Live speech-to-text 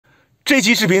这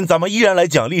期视频咱们依然来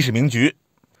讲历史名局，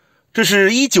这是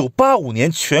1985年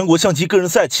全国象棋个人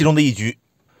赛其中的一局。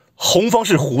红方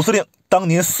是胡司令，当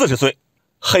年40岁；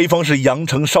黑方是羊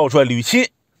城少帅吕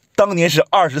钦，当年是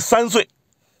23岁。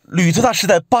吕特大是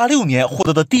在86年获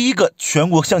得的第一个全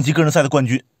国象棋个人赛的冠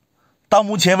军，到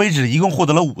目前为止一共获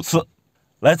得了5次。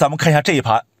来，咱们看一下这一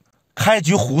盘，开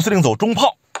局胡司令走中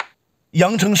炮，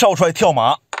羊城少帅跳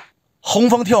马，红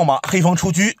方跳马，黑方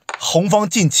出车，红方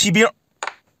进7兵，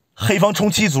黑方冲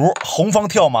7卒，红方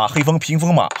跳马，黑方平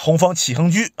封马，红方起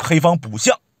横车，黑方补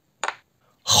象。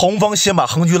红方先把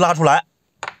横车拉出来，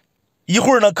一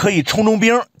会儿呢可以冲中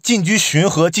兵，进车巡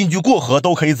河，进车过河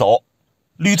都可以走。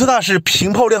吕特大是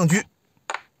平炮亮车，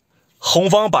红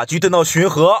方把车蹬到巡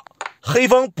河，黑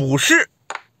方补士，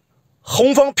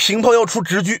红方平炮要出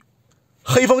直车，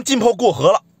黑方进炮过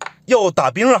河了，要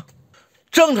打兵啊。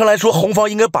正常来说，红方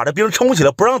应该把这兵冲起来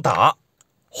不让打。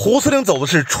胡司令走的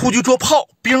是出车捉炮，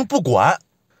兵不管，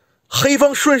黑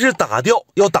方顺势打掉，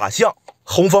要打象，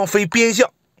红方飞边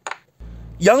象。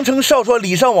羊城少帅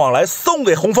礼尚往来，送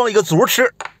给红方一个卒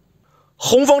吃，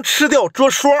红方吃掉捉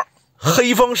双，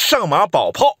黑方上马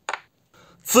保炮。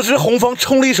此时红方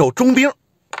冲了一手中兵，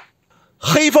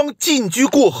黑方进车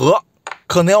过河，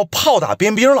可能要炮打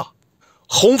边兵了。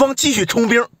红方继续冲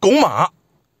兵拱马，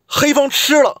黑方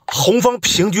吃了，红方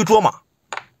平车捉马，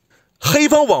黑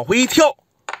方往回一跳，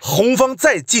红方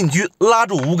再进车拉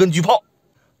住无根车炮，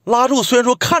拉住虽然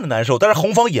说看着难受，但是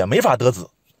红方也没法得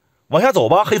子。往下走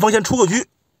吧，黑方先出个车，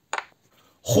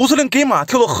胡司令给马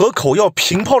跳到河口要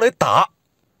平炮来打，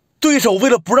对手为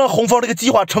了不让红方这个计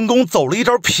划成功，走了一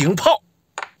招平炮。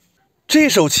这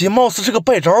手棋貌似是个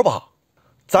败招吧？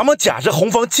咱们假设红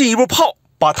方进一步炮，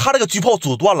把他这个车炮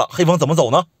阻断了，黑方怎么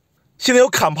走呢？现在有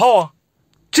砍炮啊，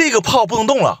这个炮不能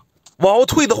动了，往后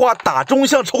退的话打中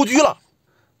象抽车了，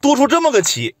多出这么个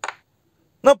棋，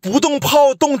那不动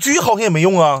炮动车好像也没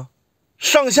用啊。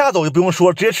上下走就不用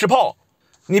说，直接吃炮，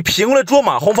你平过来捉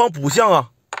马，红方补象啊。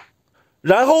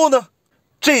然后呢，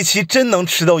这棋真能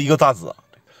吃到一个大子。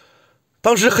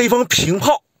当时黑方平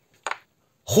炮，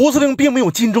胡司令并没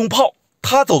有进中炮，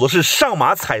他走的是上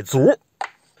马踩卒。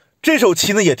这手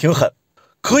棋呢也挺狠，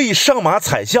可以上马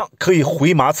踩象，可以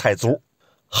回马踩卒。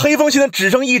黑方现在只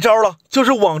剩一招了，就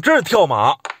是往这儿跳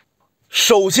马，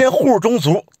首先护住中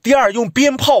卒，第二用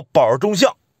边炮保住中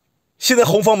象。现在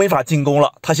红方没法进攻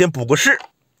了，他先补个士。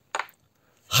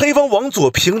黑方往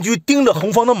左平车盯着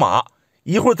红方的马，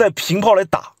一会儿再平炮来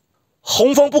打。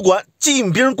红方不管，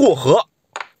进兵过河，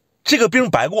这个兵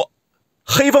白过，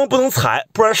黑方不能踩，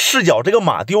不然视角这个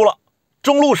马丢了，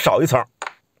中路少一层。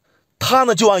他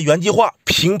呢就按原计划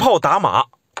平炮打马，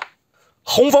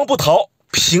红方不逃，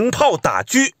平炮打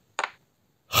车，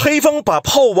黑方把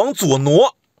炮往左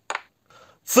挪。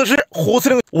此时胡司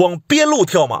令往边路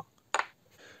跳马，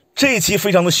这棋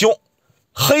非常的凶。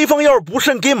黑方要是不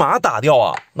慎给马打掉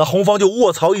啊，那红方就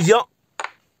卧槽一将，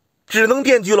只能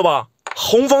垫车了吧。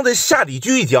红方在下底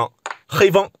车一将，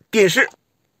黑方垫士。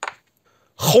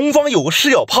红方有个视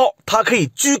角炮，他可以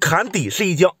车砍底士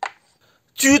一将，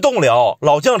车动了，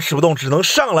老将吃不动，只能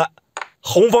上来，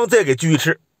红方再给车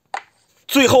吃。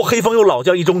最后黑方有老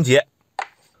将一终结，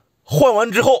换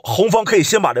完之后红方可以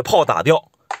先把这炮打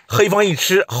掉，黑方一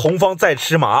吃，红方再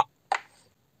吃马。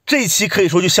这棋可以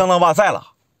说就相当哇塞了。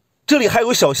这里还有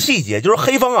个小细节，就是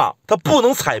黑方啊，他不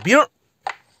能踩兵。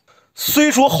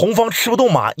虽说红方吃不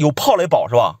动马，有炮来保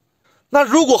是吧？那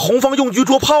如果红方用车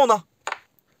捉炮呢？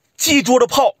既捉着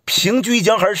炮，平车一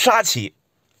将还是杀棋，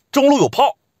中路有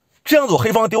炮，这样走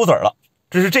黑方丢子了。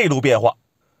这是这一路变化。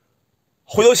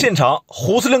回到现场，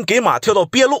胡司令给马跳到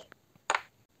边路，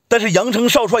但是羊城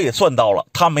少帅也算到了，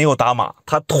他没有打马，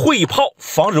他退炮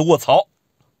防止卧槽。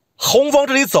红方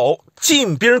这里走，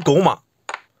进兵拱马，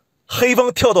黑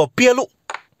方跳到边路，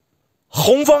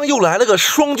红方又来了个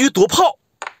双车夺炮，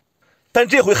但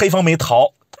这回黑方没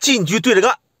逃，进车对着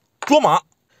干捉马，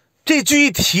这车一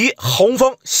提，红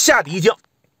方下底一将，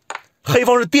黑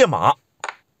方是垫马。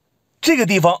这个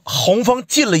地方红方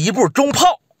进了一步中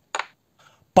炮，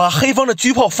把黑方的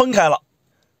车炮分开了。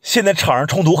现在场上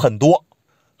冲突很多，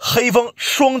黑方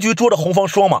双车捉着红方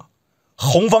双马，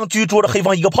红方车捉着黑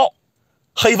方一个炮，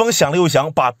黑方想了又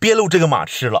想，把边路这个马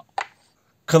吃了，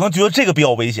可能觉得这个比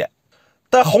较危险，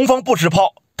但红方不吃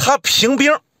炮，他平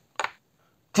兵，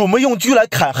准备用车来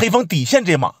砍黑方底线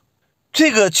这马，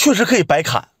这个确实可以白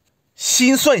砍，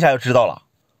心算一下就知道了。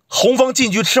红方进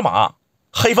车吃马，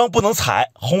黑方不能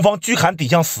踩，红方车砍底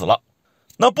象死了，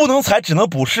那不能踩只能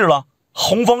补士了，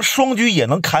红方双车也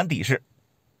能砍底士。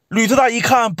吕特大一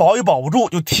看保也保不住，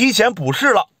就提前补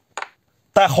士了，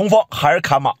但红方还是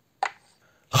砍马，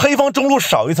黑方中路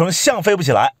少一层，象飞不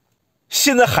起来，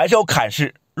现在还是要砍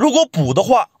士，如果补的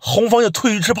话，红方就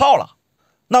退局吃炮了，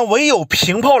那唯有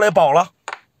平炮来保了。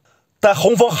但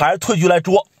红方还是退局来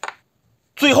捉，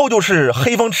最后就是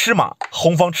黑方吃马，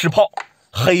红方吃炮，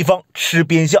黑方吃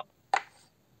边象。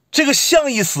这个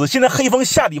象一死，现在黑方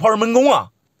下底炮是闷攻啊，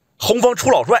红方出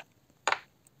老帅。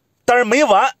但是没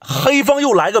完，黑方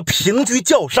又来个平车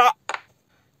叫杀，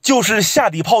就是下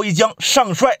底炮一将，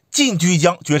上帅进车一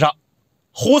将绝杀。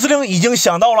胡司令已经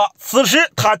想到了，此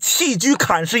时他弃车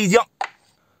砍士一将，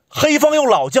黑方用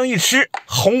老将一吃，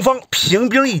红方平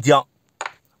兵一将，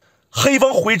黑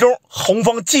方回中，红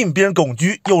方进兵拱车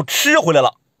又吃回来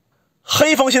了。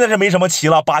黑方现在是没什么棋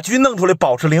了，把车弄出来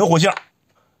保持灵活性。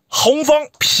红方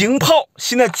平炮，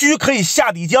现在车可以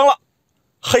下底将了，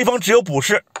黑方只有补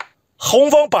士。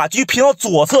红方把车平到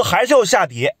左侧还是要下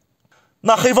底，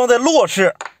那黑方在落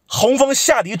士，红方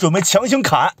下底准备强行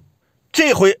砍，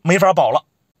这回没法保了，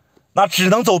那只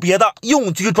能走别的，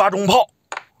用车抓中炮。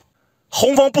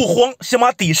红方不慌，先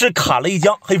把底士砍了一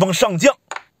将，黑方上将，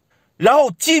然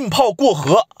后进炮过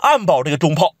河，暗保这个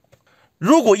中炮。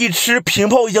如果一吃平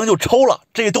炮一将就抽了，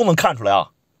这些都能看出来啊。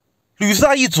吕四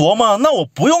大一琢磨，那我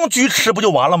不用车吃不就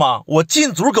完了吗？我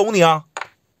进卒拱你啊。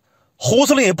胡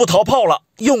司令也不逃炮了，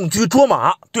用车捉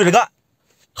马对着干。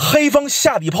黑方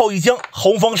下底炮一将，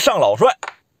红方上老帅，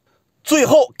最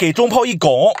后给中炮一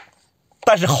拱，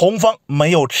但是红方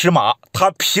没有吃马，他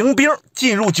平兵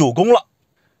进入9攻了。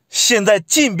现在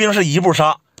进兵是一步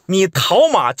杀，你逃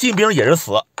马进兵也是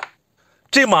死，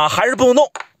这马还是不能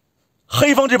动。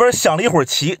黑方这边想了一会儿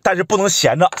棋，但是不能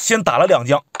闲着，先打了2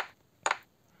将，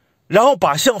然后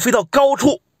把象飞到高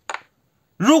处。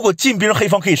如果进兵，黑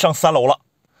方可以上3楼了，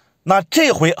那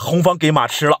这回红方给马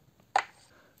吃了。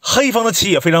黑方的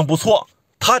棋也非常不错，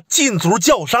他进卒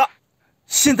叫杀，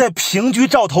现在平车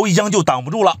照头一将就挡不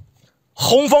住了，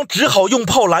红方只好用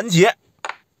炮拦截。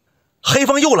黑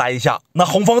方又来一下，那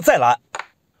红方再拦，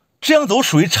这样走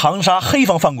属于长杀，黑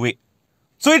方犯规，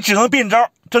所以只能变招。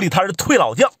这里他是退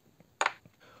老将，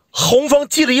红方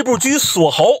记了一步车锁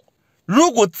喉，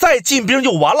如果再进兵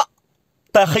就完了。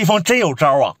但黑方真有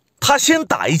招啊，他先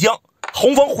打一将，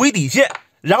红方回底线，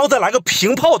然后再来个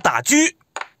平炮打车，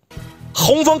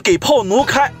红方给炮挪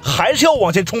开，还是要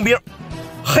往前冲兵。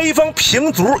黑方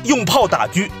平卒用炮打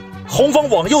车，红方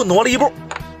往右挪了一步，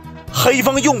黑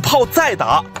方用炮再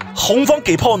打，红方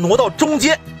给炮挪到中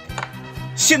间。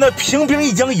现在平兵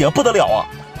一将也不得了啊，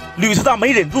吕四大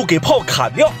没忍住给炮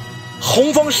砍掉，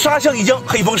红方杀象一将，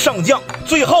黑方上将，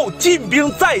最后进兵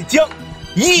再将，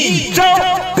一招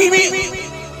毙命。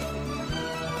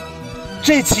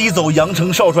这棋一走，阳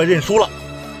城少帅认输了，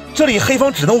这里黑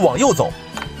方只能往右走，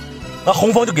那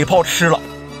红方就给炮吃了，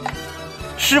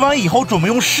吃完以后准备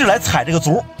用士来踩这个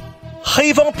卒。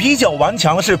黑方比较顽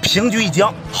强的是平车一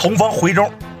将，红方回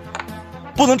中，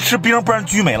不能吃兵，不然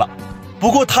车没了。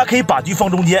不过他可以把车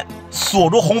放中间，锁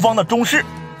住红方的中士，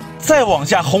再往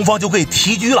下红方就可以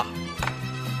提车了。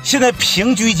现在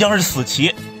平车一将是死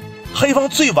棋，黑方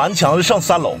最顽强的是上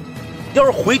3楼，要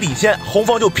是回底线红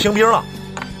方就平兵了，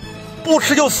不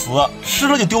吃就死，吃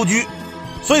了就丢车，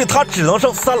所以他只能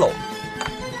上3楼。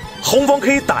红方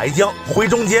可以打一将回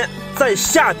中间，再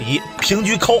下底平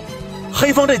车抠，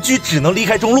黑方这车只能离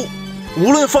开中路，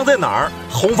无论放在哪儿，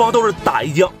红方都是打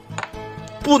一将，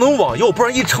不能往右，不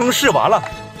然一撑士完了，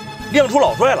亮出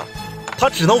老帅了，他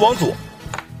只能往左。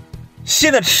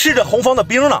现在吃着红方的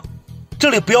兵呢，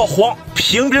这里不要慌，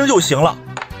平兵就行了。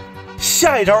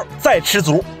下一招再吃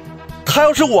卒，他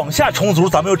要是往下冲卒，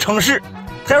咱们又撑士；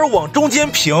他要是往中间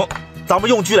平，咱们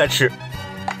用车来吃。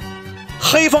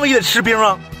黑方也得吃兵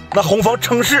啊，那红方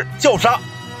撑士叫杀，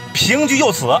平车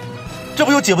又死，这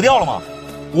不就解不掉了吗？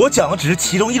我讲的只是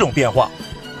其中一种变化，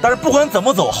但是不管怎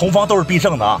么走，红方都是必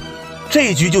胜的啊。这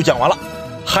一局就讲完了，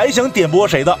还想点播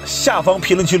谁的，下方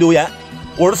评论区留言。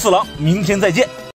我是四郎，明天再见。